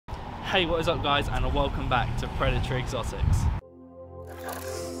Hey, what is up guys, and welcome back to Predatory Exotics.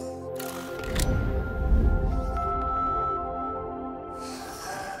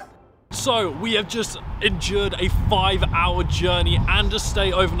 So we have just endured a 5-hour journey and a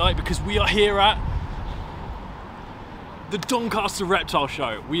stay overnight because we are here at the Doncaster Reptile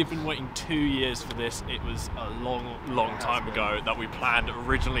Show. We have been waiting 2 years for this. It was a long time ago that we planned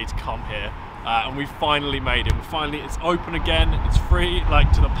originally to come here. And we finally made it. It's open again, it's free,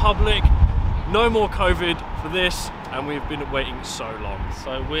 like to the public. No more COVID for this, and we've been waiting so long.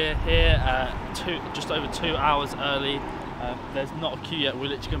 So we're here just over 2 hours early. There's not a queue yet. We're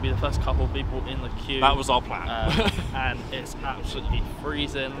literally going to be the first couple of people in the queue. That was our plan. And it's absolutely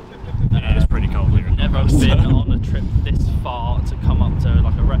freezing. It's pretty cold here. Never been on a trip this far to come up to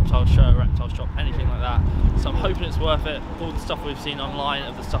like a reptile show, reptile shop, anything like that. So I'm hoping it's worth it. All the stuff we've seen online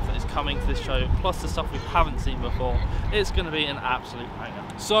of the stuff that is coming to this show, plus the stuff we haven't seen before, it's going to be an absolute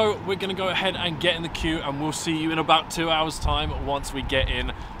banger. So we're going to go ahead and get in the queue, and we'll see you in about 2 hours time once we get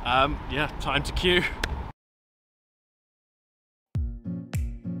in. Yeah, time to queue.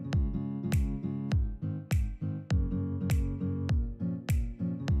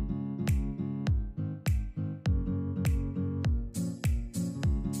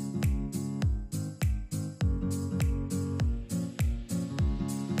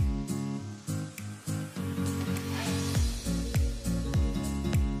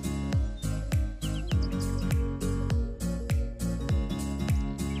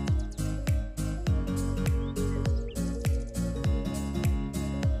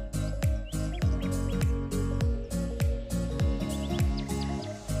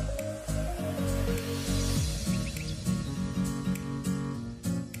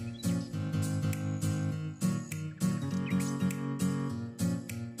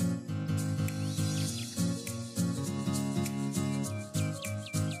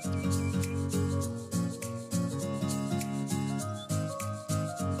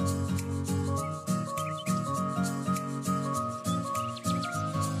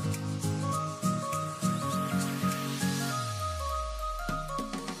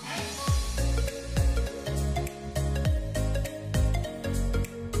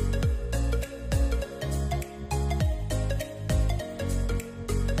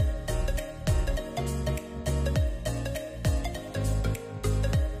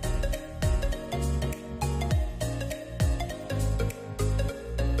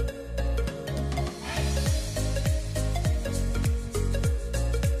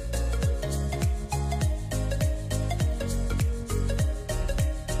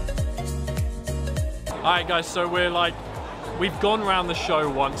 Alright guys, so we've gone around the show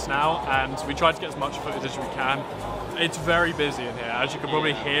once now, and we tried to get as much footage as we can. It's very busy in here, as you can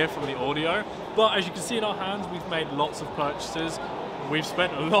probably hear from the audio. But as you can see in our hands, we've made lots of purchases. We've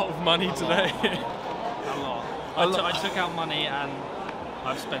spent a lot of money today. A lot. I took out money and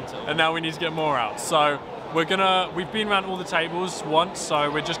I've spent it all. And now we need to get more out. So we've been around all the tables once,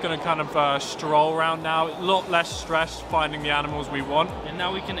 so we're just gonna kind of stroll around now. A lot less stress finding the animals we want. And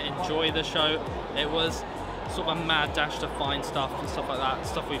now we can enjoy the show. It was sort of a mad dash to find stuff and stuff like that,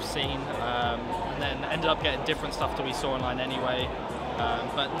 stuff we've seen, and then ended up getting different stuff that we saw online anyway.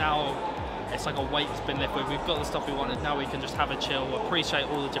 But now it's like a weight's been lifted. We've got the stuff we wanted. Now we can just have a chill, appreciate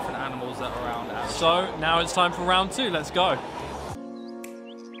all the different animals that are around. So now it's time for round 2. Let's go.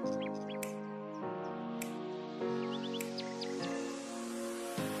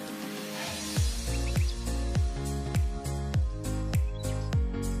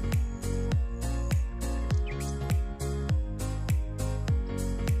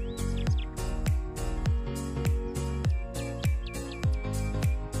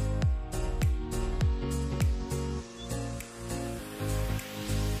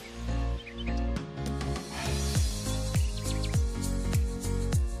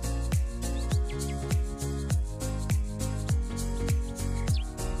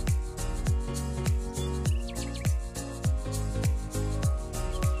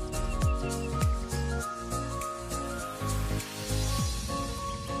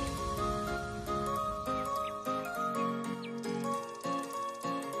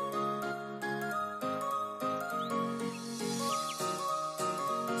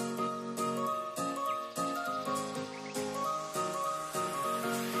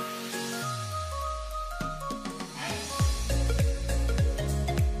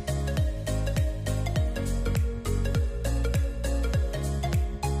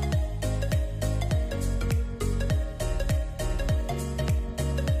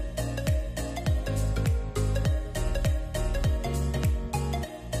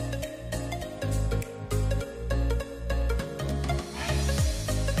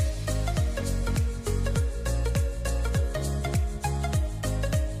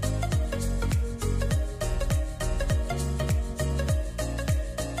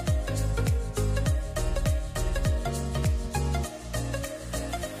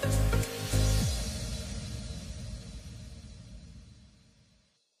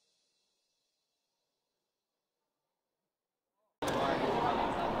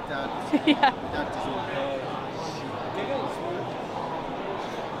 Yeah.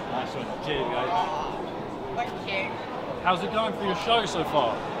 Nice one. Cheers, guys. Thank you. How's it going for your show so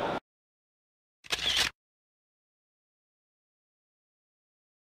far?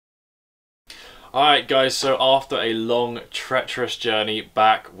 Alright guys, so after a long, treacherous journey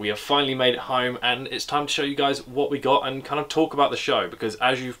back, we have finally made it home, and it's time to show you guys what we got and kind of talk about the show, because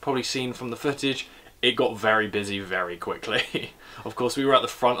as you've probably seen from the footage, it got very busy very quickly. Of course, we were at the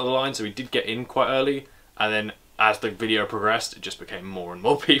front of the line, so we did get in quite early, and then as the video progressed, it just became more and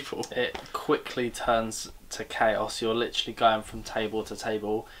more people. It quickly turns to chaos. You're literally going from table to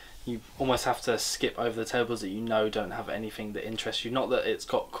table. You almost have to skip over the tables that you know don't have anything that interests you. Not that it's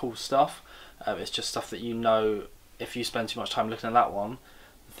got cool stuff, it's just stuff that you know if you spend too much time looking at that one,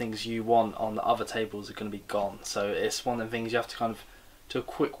 the things you want on the other tables are going to be gone. So it's one of the things you have to kind of do a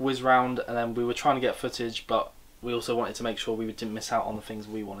quick whiz round, and then we were trying to get footage, but we also wanted to make sure we didn't miss out on the things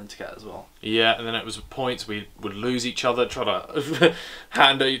we wanted to get as well. Yeah, and then it was points we would lose each other, trying to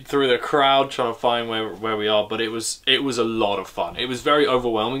hand it through the crowd, trying to find where we are. But it was a lot of fun. It was very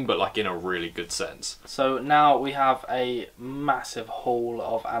overwhelming, but like in a really good sense. So now we have a massive haul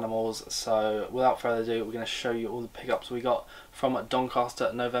of animals. So without further ado, we're going to show you all the pickups we got from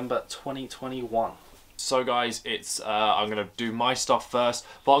Doncaster, November 2021. So guys, I'm going to do my stuff first,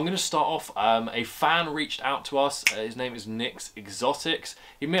 but I'm going to start off, a fan reached out to us, his name is Nick's Exotics.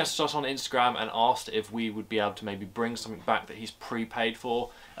 He messaged us on Instagram and asked if we would be able to maybe bring something back that he's prepaid for.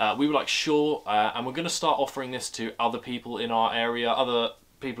 We were like, sure, and we're going to start offering this to other people in our area, other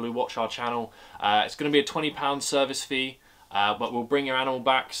people who watch our channel. It's going to be a £20 service fee, but we'll bring your animal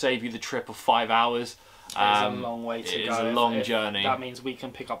back, save you the trip of 5 hours. It's a long way to go. It is a long journey. That means we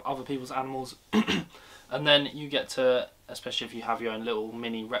can pick up other people's animals. And then you get to, especially if you have your own little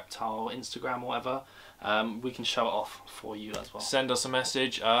mini reptile Instagram or whatever, we can show it off for you as well. Send us a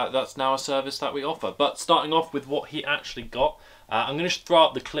message. That's now a service that we offer. But starting off with what he actually got, I'm going to throw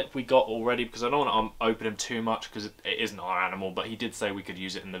up the clip we got already, because I don't want to open him too much because it isn't our animal, but he did say we could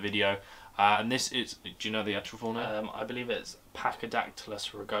use it in the video. And this is, do you know the actual full name? I believe it's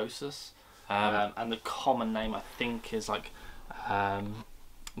Pachydatylus rugosus. And the common name I think is like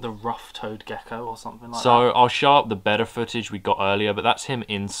the rough-toed gecko or something like that. So I'll show up the better footage we got earlier, but that's him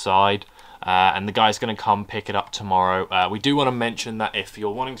inside, and the guy's going to come pick it up tomorrow. We do want to mention that if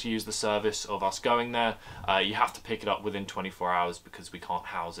you're wanting to use the service of us going there, you have to pick it up within 24 hours because we can't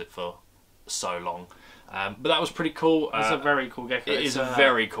house it for so long. But that was pretty cool. It's a very cool gecko. It is a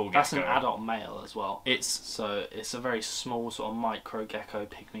very cool gecko. That's an adult male as well. It's a very small sort of micro gecko,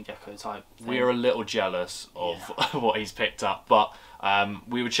 pygmy gecko type thing. We're a little jealous of what he's picked up, but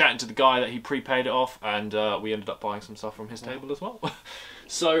we were chatting to the guy that he prepaid it off, and we ended up buying some stuff from his table as well.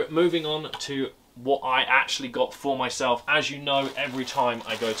 So moving on to what I actually got for myself. As you know, every time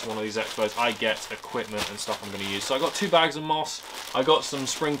I go to one of these expos, I get equipment and stuff I'm going to use. So I got 2 bags of moss, I got some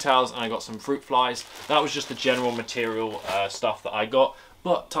springtails, and I got some fruit flies. That was just the general material stuff that I got.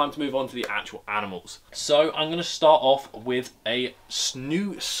 But time to move on to the actual animals. So I'm going to start off with a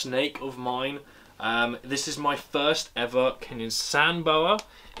new snake of mine. This is my first ever Kenyan sand boa.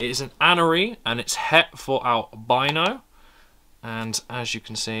 It is an anery, and it's het for albino. And as you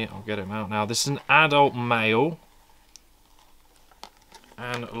can see, I'll get him out now. This is an adult male.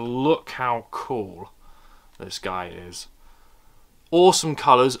 And look how cool this guy is. Awesome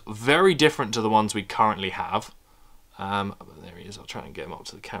colours, very different to the ones we currently have. But there he is, I'll try and get him up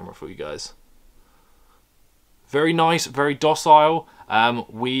to the camera for you guys. Very nice, very docile.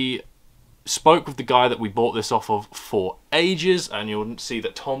 We spoke with the guy that we bought this off of for ages, and you'll see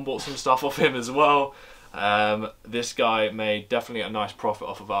that Tom bought some stuff off him as well. This guy made definitely a nice profit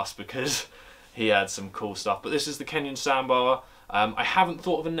off of us because he had some cool stuff. But this is the Kenyan sand boa. I haven't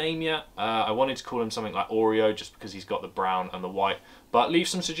thought of a name yet. I wanted to call him something like Oreo just because he's got the brown and the white. But leave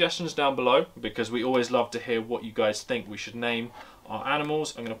some suggestions down below because we always love to hear what you guys think we should name our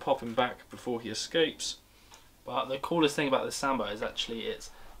animals. I'm going to pop him back before he escapes. But the coolest thing about this sand boa is actually it's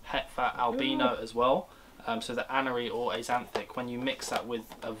het for albino as well. So the anery or axanthic, when you mix that with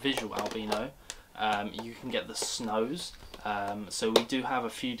a visual albino, you can get the snows. So we do have a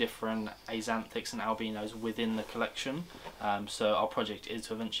few different axanthics and albinos within the collection. So our project is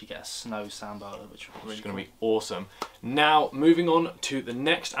to eventually get a snow sand boa, which is going to be awesome. Now, moving on to the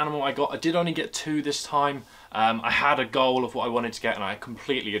next animal I got. I did only get 2 this time. I had a goal of what I wanted to get, and I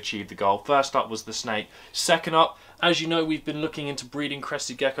completely achieved the goal. First up was the snake. Second up, as you know, we've been looking into breeding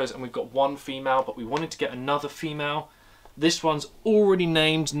crested geckos, and we've got 1 female, but we wanted to get another female. This one's already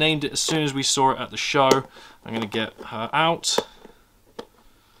named it as soon as we saw it at the show. I'm going to get her out.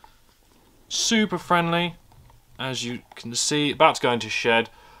 Super friendly, as you can see, about to go into shed.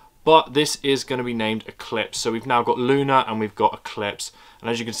 But this is going to be named Eclipse. So we've now got Lunar and we've got Eclipse. And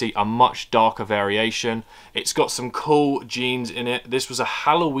as you can see, a much darker variation. It's got some cool genes in it. This was a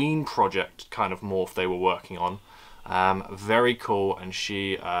Halloween project kind of morph they were working on. Very cool, and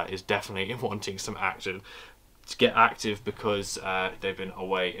she is definitely wanting some action. To get active because they've been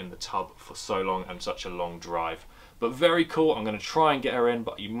away in the tub for so long and such a long drive. But very cool. I'm going to try and get her in,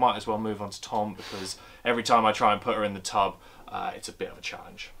 but you might as well move on to Tom because every time I try and put her in the tub, it's a bit of a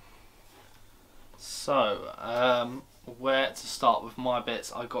challenge. So, where to start with my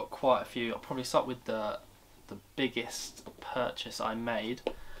bits? I got quite a few. I'll probably start with the biggest purchase I made.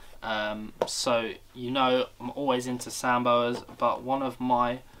 So, you know, I'm always into sandboas, but one of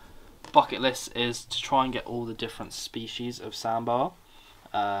my bucket list is to try and get all the different species of sandboa.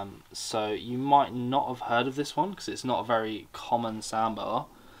 So you might not have heard of this one because it's not a very common sandboa,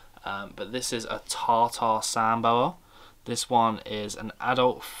 but this is a Tartar sandboa. This one is an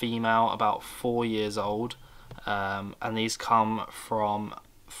adult female, about 4 years old, and these come from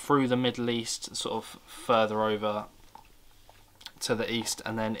through the Middle East, sort of further over to the east,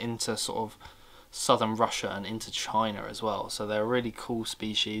 and then into sort of southern Russia and into China as well. So they're a really cool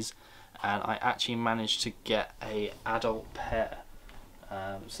species, and I actually managed to get a adult pair.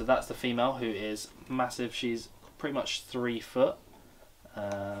 So that's the female, who is massive. She's pretty much 3 foot.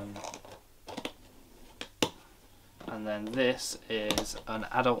 And then this is an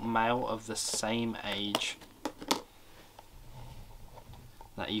adult male of the same age.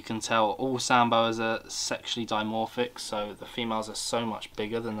 That you can tell all sandboas are sexually dimorphic, so the females are so much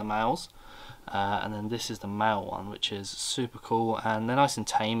bigger than the males. And then this is the male one, which is super cool, and they're nice and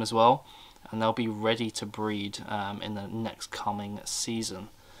tame as well, and they'll be ready to breed in the next coming season.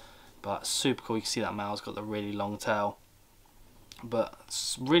 But super cool. You can see that male's got the really long tail, but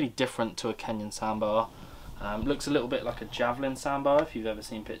it's really different to a Kenyan sandboa. Looks a little bit like a javelin sandboa if you've ever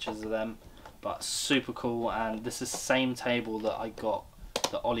seen pictures of them, but super cool. And this is the same table that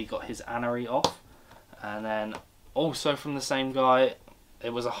Ollie got his anery off, and then also from the same guy.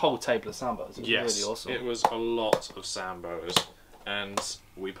 It was a whole table of sandboas. It was really awesome. It was a lot of sandboas, and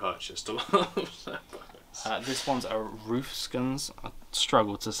we purchased a lot of sandboas. This one's a Roofskins. I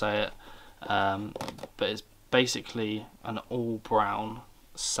struggle to say it, but it's basically an all-brown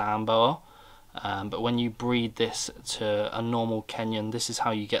sandboa. But when you breed this to a normal Kenyan, this is how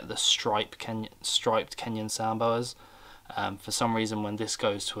you get the striped Kenyan sandboas. For some reason, when this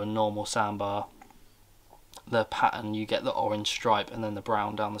goes to a normal sandboa, the pattern, you get the orange stripe and then the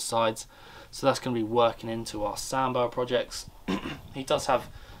brown down the sides. So that's going to be working into our sandboa projects. He does have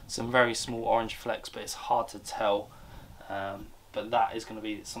some very small orange flecks, but it's hard to tell. But that is going to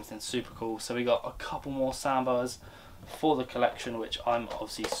be something super cool. So we got a couple more sandboas for the collection, which I'm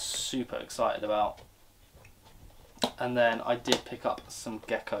obviously super excited about. And then I did pick up some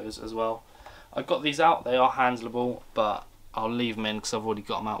geckos as well. I got these out. They are handleable, but I'll leave them in because I've already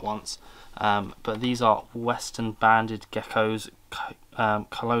got them out once. But these are western banded geckos,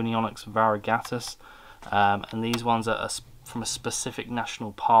 Colonionyx variegatus, and these ones are from a specific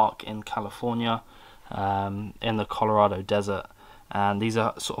national park in California, in the Colorado desert. And these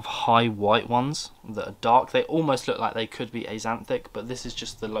are sort of high white ones that are dark. They almost look like they could be axanthic, but this is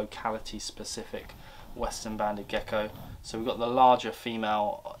just the locality specific western banded gecko. So we've got the larger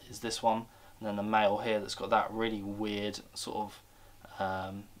female is this one, and then the male here that's got that really weird sort of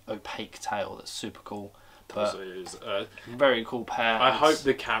opaque tail that's super cool. But it is. Very cool pair. I hope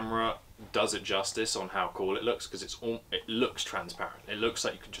the camera does it justice on how cool it looks, because it looks transparent. It looks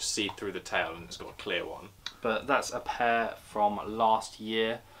like you can just see through the tail, and it's got a clear one. But that's a pair from last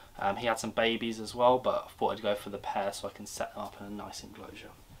year. He had some babies as well, but I thought I'd go for the pair so I can set them up in a nice enclosure.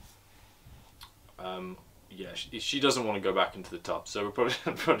 Yeah, she doesn't want to go back into the tub, so we're probably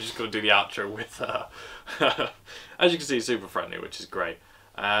just going to do the outro with her. As you can see, super friendly, which is great.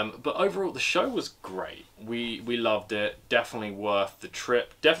 But overall, the show was great. We loved it. Definitely worth the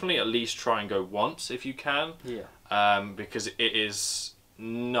trip. Definitely at least try and go once if you can. Yeah. Because it is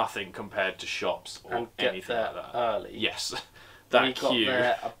nothing compared to shops or and get anything there like that. Early. Yes. That queue. We got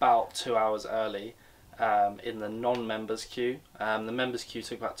there about 2 hours early in the non-members queue. The members queue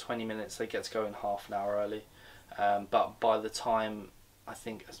took about 20 minutes. They get to go in half an hour early. But by the time, I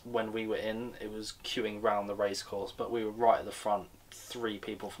think when we were in, it was queuing round the race course, but we were right at the front, 3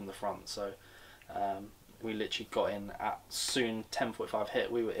 people from the front. So we literally got in at soon 10:45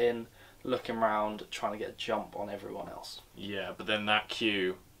 hit. We were in, looking around, trying to get a jump on everyone else. Yeah, but then that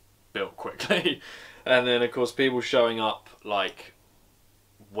queue built quickly. And then, of course, people showing up like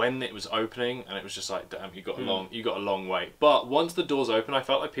when it was opening, and it was just like, damn, you got a long wait. But once the doors open, I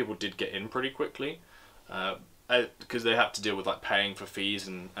felt like people did get in pretty quickly. because they have to deal with like paying for fees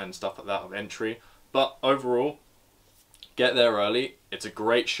and stuff like that of entry. But overall, get there early. It's a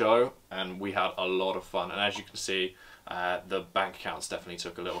great show, and we had a lot of fun. And as you can see, the bank accounts definitely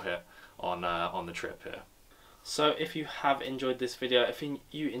took a little hit on the trip here. So if you have enjoyed this video, if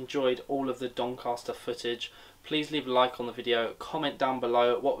you enjoyed all of the Doncaster footage, please leave a like on the video, comment down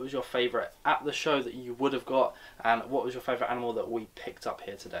below what was your favourite at the show that you would have got, and what was your favourite animal that we picked up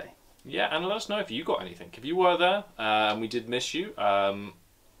here today. Yeah, and let us know if you got anything. If you were there and we did miss you,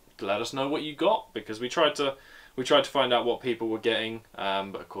 let us know what you got, because we tried to find out what people were getting,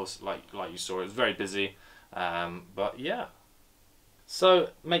 but of course, like you saw, it was very busy. But yeah. So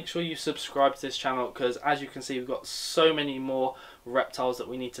make sure you subscribe to this channel, because as you can see, we've got so many more reptiles that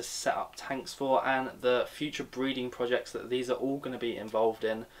we need to set up tanks for, and the future breeding projects that these are all going to be involved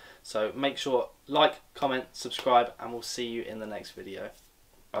in. So make sure, like, comment, subscribe, and we'll see you in the next video.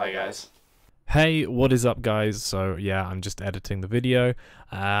 Bye guys. Hey, what is up, guys? So yeah, I'm just editing the video.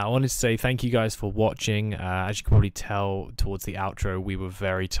 I wanted to say thank you guys for watching. As you can probably tell towards the outro, we were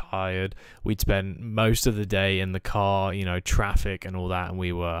very tired. We'd spent most of the day in the car, you know, traffic and all that, and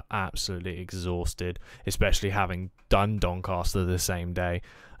we were absolutely exhausted, especially having done Doncaster the same day.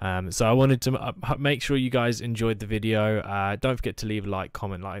 So I wanted to make sure you guys enjoyed the video. Don't forget to leave a like,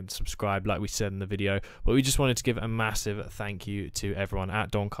 comment, like, and subscribe like we said in the video. But we just wanted to give a massive thank you to everyone at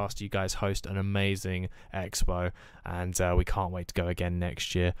Doncaster. You guys host an amazing expo, and we can't wait to go again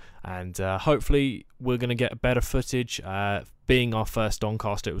next year. And hopefully we're going to get better footage. Being our first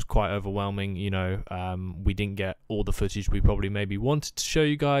Doncaster, it was quite overwhelming. You know, we didn't get all the footage we probably maybe wanted to show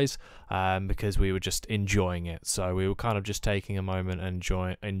you guys, because we were just enjoying it. So we were kind of just taking a moment and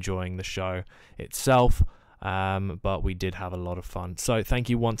enjoying the show itself. But we did have a lot of fun. So thank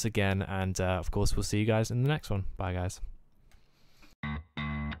you once again, and of course we'll see you guys in the next one. Bye guys.